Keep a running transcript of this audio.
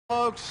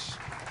Folks,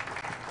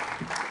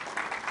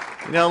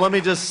 let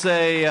me just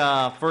say,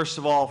 first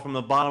of all, from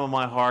the bottom of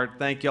my heart,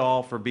 thank you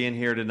all for being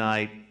here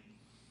tonight.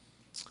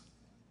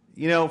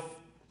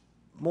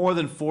 More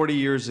than 40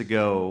 years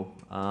ago,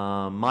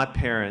 my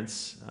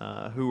parents,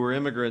 who were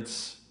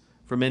immigrants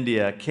from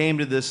India, came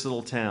to this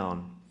little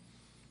town,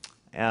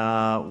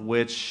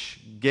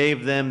 which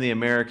gave them the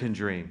American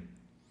dream.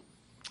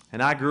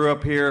 And I grew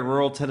up here in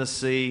rural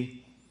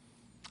Tennessee,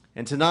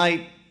 and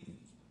tonight,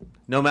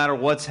 no matter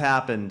what's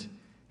happened,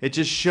 it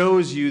just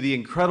shows you the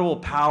incredible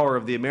power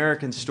of the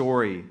American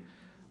story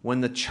when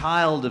the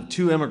child of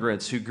two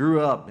immigrants who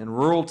grew up in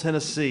rural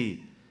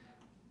Tennessee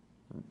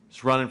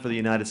is running for the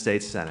United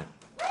States Senate.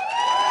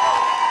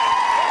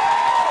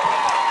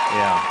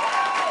 Yeah.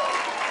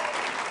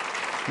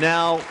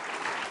 Now,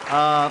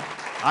 oh,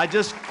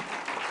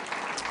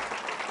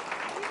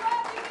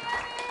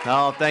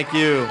 thank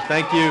you,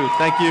 thank you,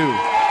 thank you,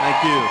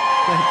 thank you,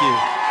 thank you.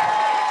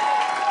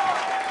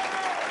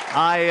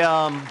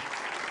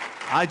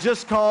 I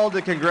just called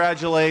to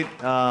congratulate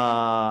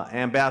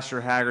Ambassador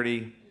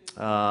Hagerty,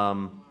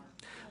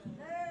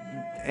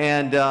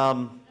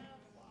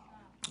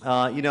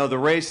 the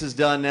race is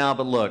done now,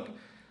 but look,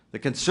 the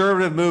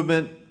conservative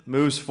movement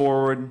moves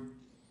forward.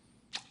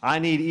 I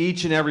need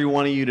each and every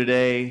one of you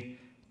today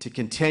to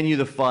continue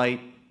the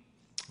fight,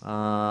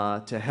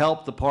 to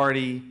help the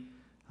party.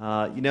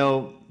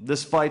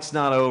 This fight's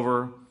not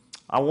over.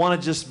 I want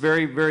to just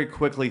very, very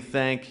quickly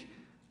thank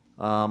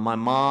my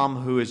mom,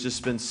 who has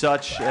just been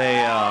such a,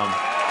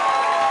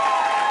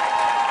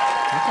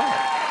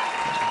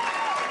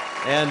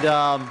 and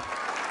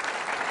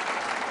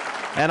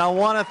I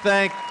want to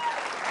thank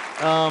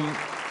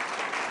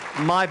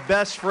my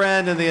best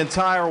friend in the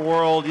entire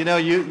world.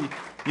 You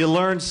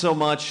learn so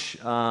much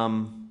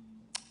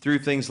through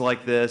things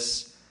like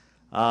this,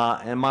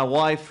 and my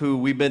wife, who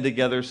we've been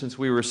together since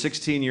we were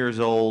 16 years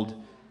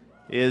old,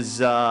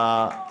 is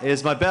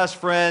my best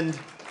friend.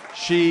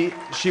 She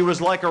was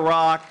like a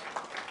rock.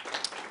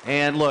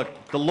 And look,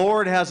 the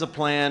Lord has a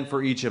plan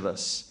for each of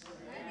us.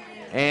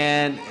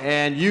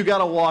 And you got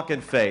to walk in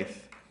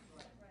faith.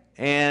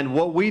 And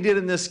what we did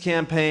in this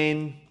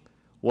campaign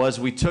was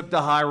we took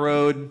the high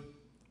road.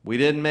 We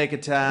didn't make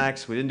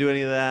attacks. We didn't do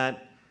any of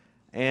that.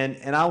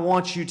 And I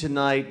want you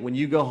tonight, when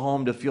you go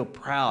home, to feel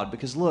proud.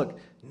 Because look,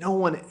 no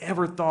one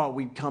ever thought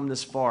we'd come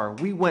this far.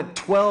 We went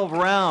 12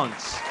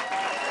 rounds.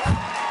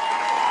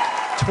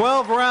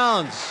 12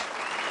 rounds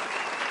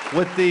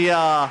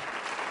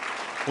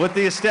with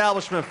the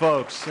establishment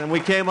folks, and we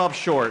came up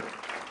short.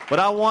 But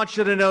I want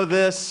you to know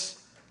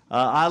this.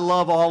 I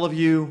love all of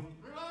you.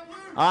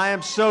 I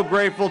am so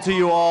grateful to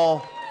you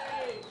all,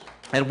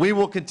 and we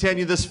will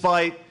continue this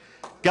fight.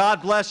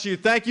 God bless you.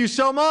 Thank you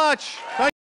so much.